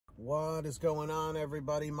What is going on,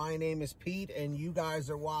 everybody? My name is Pete, and you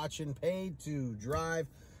guys are watching Paid to Drive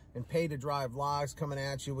and Paid to Drive Vlogs, coming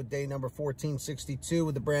at you with day number 1462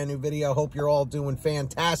 with a brand new video. Hope you're all doing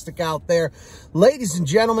fantastic out there. Ladies and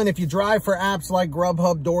gentlemen, if you drive for apps like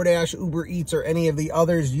GrubHub, DoorDash, Uber Eats, or any of the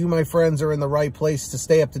others, you, my friends, are in the right place to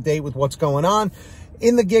stay up to date with what's going on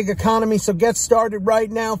in the gig economy. So get started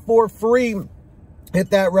right now for free.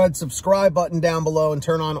 Hit that red subscribe button down below and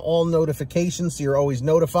turn on all notifications so you're always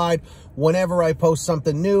notified whenever I post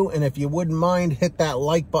something new. And if you wouldn't mind, hit that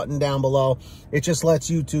like button down below. It just lets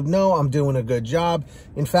YouTube know I'm doing a good job.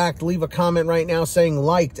 In fact, leave a comment right now saying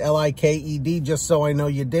liked, L-I-K-E-D, just so I know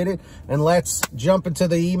you did it. And let's jump into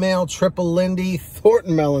the email, Triple Lindy,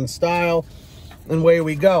 Thornton Melon style, and away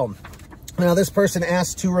we go. Now, this person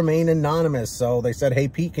asked to remain anonymous. So they said, hey,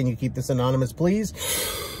 Pete, can you keep this anonymous, please?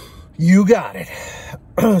 You got it.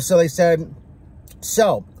 So they said,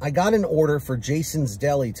 so I got an order for Jason's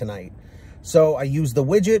Deli tonight. So I used the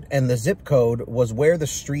widget and the zip code was where the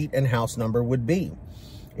street and house number would be.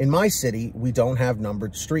 In my city, we don't have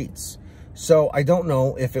numbered streets. So I don't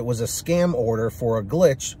know if it was a scam order for a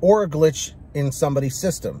glitch or a glitch in somebody's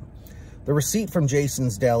system. The receipt from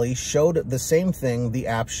Jason's Deli showed the same thing the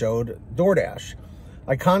app showed DoorDash.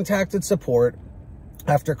 I contacted support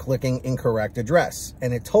after clicking incorrect address,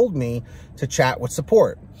 and it told me to chat with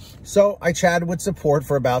support. So I chatted with support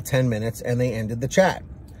for about 10 minutes and they ended the chat.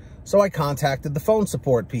 So I contacted the phone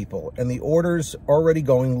support people, and the order's already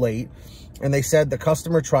going late, and they said the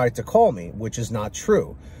customer tried to call me, which is not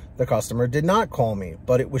true. The customer did not call me,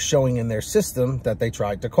 but it was showing in their system that they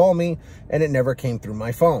tried to call me and it never came through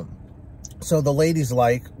my phone. So the lady's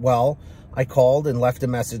like, well, I called and left a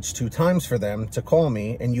message 2 times for them to call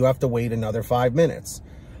me, and you have to wait another 5 minutes.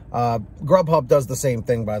 GrubHub does the same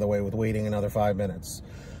thing, by the way, with waiting another 5 minutes.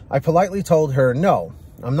 I politely told her, no,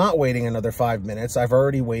 I'm not waiting another 5 minutes. I've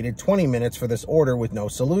already waited 20 minutes for this order with no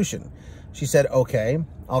solution. She said, okay,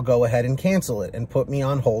 I'll go ahead and cancel it, and put me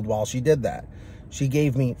on hold while she did that. She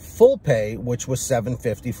gave me full pay, which was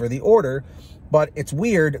 $7.50 for the order, but it's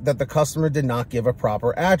weird that the customer did not give a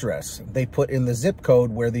proper address. They put in the zip code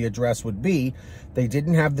where the address would be. They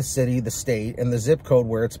didn't have the city, the state, and the zip code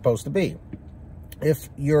where it's supposed to be. If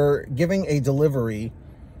you're giving a delivery,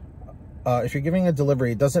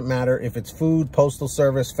 it doesn't matter if it's food, postal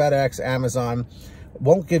service, FedEx, Amazon,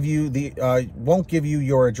 won't give you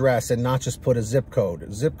your address and not just put a zip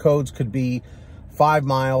code. Zip codes could be 5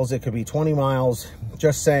 miles, it could be 20 miles.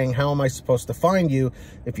 Just saying, how am I supposed to find you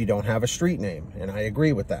if you don't have a street name? And I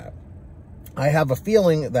agree with that. I have a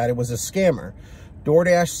feeling that it was a scammer.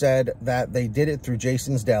 DoorDash said that they did it through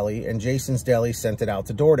Jason's Deli, and Jason's Deli sent it out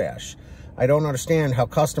to DoorDash. I don't understand how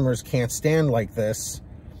customers can't stand like this.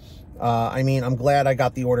 I mean, I'm glad I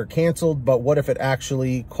got the order canceled, but what if it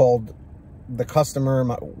actually called the customer?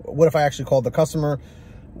 What if I actually called the customer?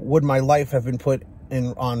 Would my life have been put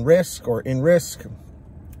on risk or in risk?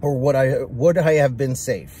 Or would I have been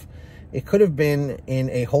safe? It could have been in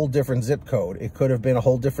a whole different zip code. It could have been a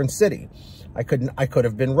whole different city. I could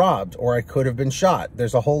have been robbed, or I could have been shot.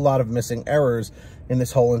 There's a whole lot of missing errors in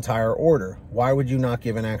this whole entire order. Why would you not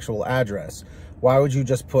give an actual address? Why would you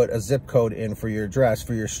just put a zip code in for your address,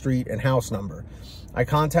 for your street and house number? I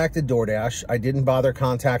contacted DoorDash. I didn't bother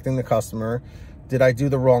contacting the customer. Did I do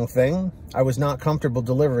the wrong thing? I was not comfortable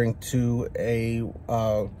delivering to a,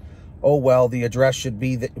 oh, well, the address should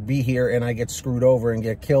be here, and I get screwed over and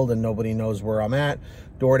get killed and nobody knows where I'm at.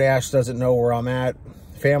 DoorDash doesn't know where I'm at.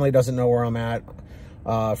 Family doesn't know where I'm at.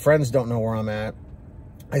 Friends don't know where I'm at.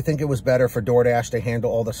 I think it was better for DoorDash to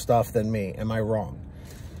handle all the stuff than me. Am I wrong?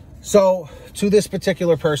 So to this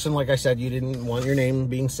particular person, like I said, you didn't want your name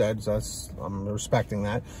being said, so I'm respecting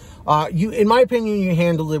that. In my opinion, you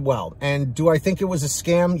handled it well. And do I think it was a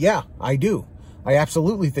scam? Yeah, I do. I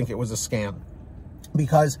absolutely think it was a scam,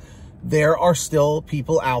 because there are still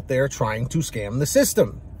people out there trying to scam the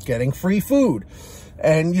system, getting free food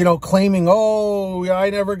and, you know, claiming, oh, I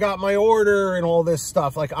never got my order and all this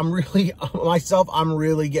stuff. Like, I'm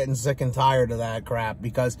really getting sick and tired of that crap,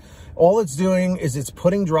 because all it's doing is it's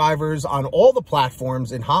putting drivers on all the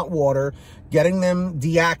platforms in hot water, getting them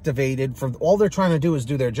deactivated. For all they're trying to do is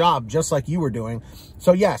do their job, just like you were doing.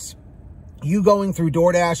 So yes, you going through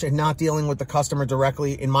DoorDash and not dealing with the customer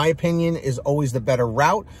directly, in my opinion, is always the better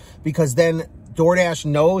route, because then DoorDash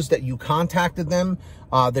knows that you contacted them.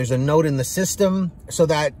 There's a note in the system so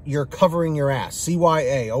that you're covering your ass.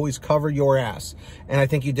 CYA, always cover your ass. And I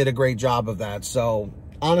think you did a great job of that. So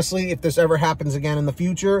honestly, if this ever happens again in the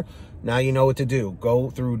future, Now you know what to do. Go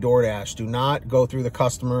through DoorDash. Do not go through the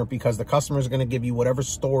customer, because the customer is going to give you whatever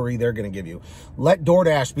story they're going to give you. Let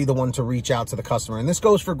DoorDash be the one to reach out to the customer. And this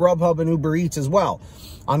goes for GrubHub and Uber Eats as well.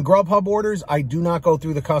 On GrubHub orders, I do not go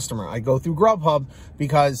through the customer. I go through GrubHub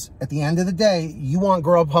because at the end of the day, you want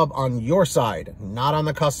GrubHub on your side, not on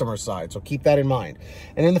the customer side. So keep that in mind.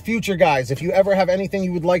 And in the future, guys, if you ever have anything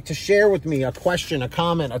you would like to share with me, a question, a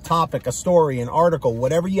comment, a topic, a story, an article,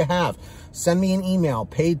 whatever you have, send me an email,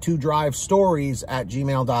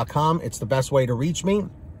 paid2drivestories@gmail.com. It's the best way to reach me.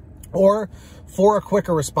 Or for a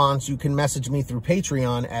quicker response, you can message me through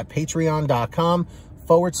Patreon at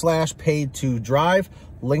patreon.com/paid2drive.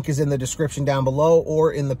 Link is in the description down below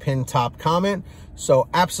or in the pinned top comment. So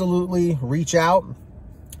absolutely reach out.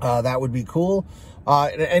 That would be cool.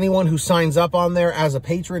 Anyone who signs up on there as a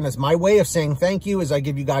patron, as my way of saying thank you, is I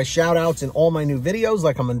give you guys shout outs in all my new videos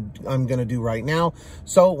like I'm going to do right now.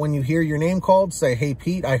 So when you hear your name called, say, hey,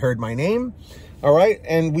 Pete, I heard my name. All right.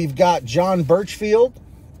 And we've got John Birchfield,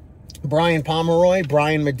 Brian Pomeroy,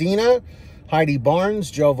 Brian Medina, Heidi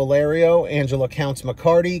Barnes, Joe Valerio, Angela Counts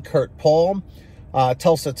McCarty, Kurt Paul,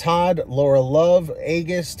 Tulsa Todd, Laura Love,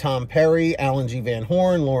 Agus, Tom Perry, Alan G. Van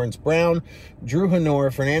Horn, Lawrence Brown, Drew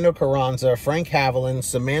Honor, Fernando Carranza, Frank Haviland,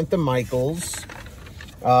 Samantha Mikles,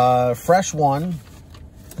 Fresh One,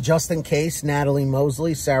 Justin Case, Natalie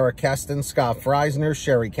Mosley, Sarah Keston, Scott Freisner,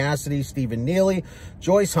 Sherry Cassidy, Stephen Neely,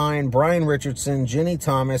 Joyce Hine, Brian Richardson, Ginny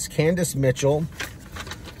Thomas, Candace Mitchell,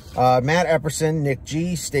 Matt Epperson, Nick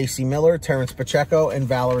G, Stacy Miller, Terrence Pacheco, and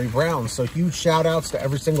Valerie Brown. So huge shout outs to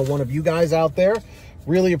every single one of you guys out there.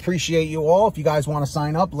 Really appreciate you all. If you guys want to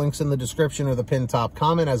sign up, links in the description or the pinned top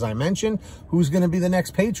comment. As I mentioned, who's going to be the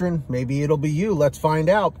next patron? Maybe it'll be you. Let's find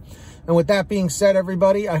out. And with that being said,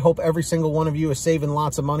 everybody, I hope every single one of you is saving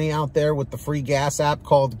lots of money out there with the free gas app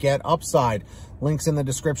called Get Upside. Links in the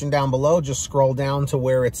description down below. Just scroll down to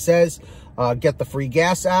where it says get the free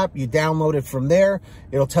gas app. You download it from there.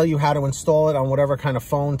 It'll tell you how to install it on whatever kind of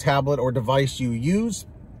phone, tablet, or device you use.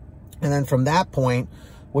 And then from that point,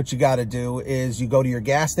 what you got to do is you go to your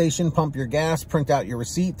gas station, pump your gas, print out your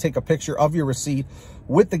receipt, take a picture of your receipt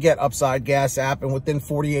with the Get Upside gas app, and within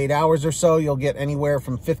 48 hours or so, you'll get anywhere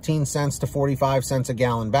from 15 cents to 45 cents a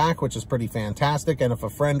gallon back, which is pretty fantastic. And if a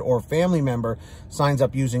friend or family member signs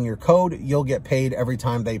up using your code, you'll get paid every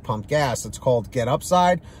time they pump gas. It's called Get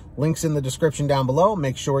Upside. Links in the description down below.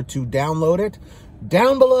 Make sure to download it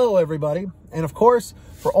down below, everybody. And of course,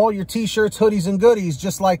 for all your t-shirts, hoodies, and goodies,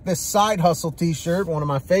 just like this side hustle t-shirt, one of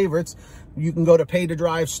my favorites, you can go to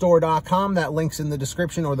paid2drivestore.com. That link's in the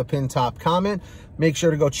description or the pinned top comment. Make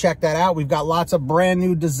sure to go check that out. We've got lots of brand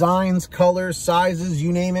new designs, colors, sizes,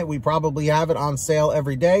 you name it. We probably have it on sale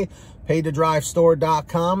every day.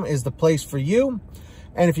 Paid2drivestore.com is the place for you.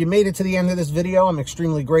 And if you made it to the end of this video, I'm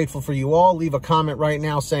extremely grateful for you all. Leave a comment right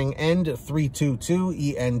now saying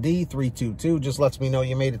END322, END322. Just lets me know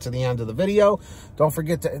you made it to the end of the video. Don't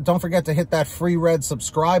forget to hit that free red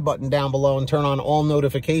subscribe button down below and turn on all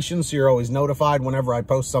notifications so you're always notified whenever I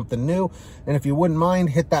post something new. And if you wouldn't mind,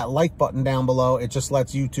 hit that like button down below. It just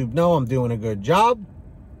lets YouTube know I'm doing a good job.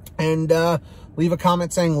 And leave a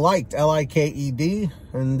comment saying liked, L-I-K-E-D.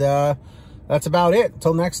 And that's about it.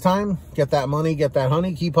 Until next time, get that money, get that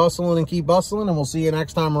honey, keep hustling and keep bustling, and we'll see you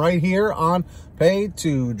next time right here on Paid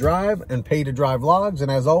to Drive and Paid to Drive Vlogs.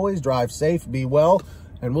 And as always, drive safe, be well,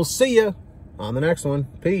 and we'll see you on the next one.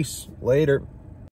 Peace. Later.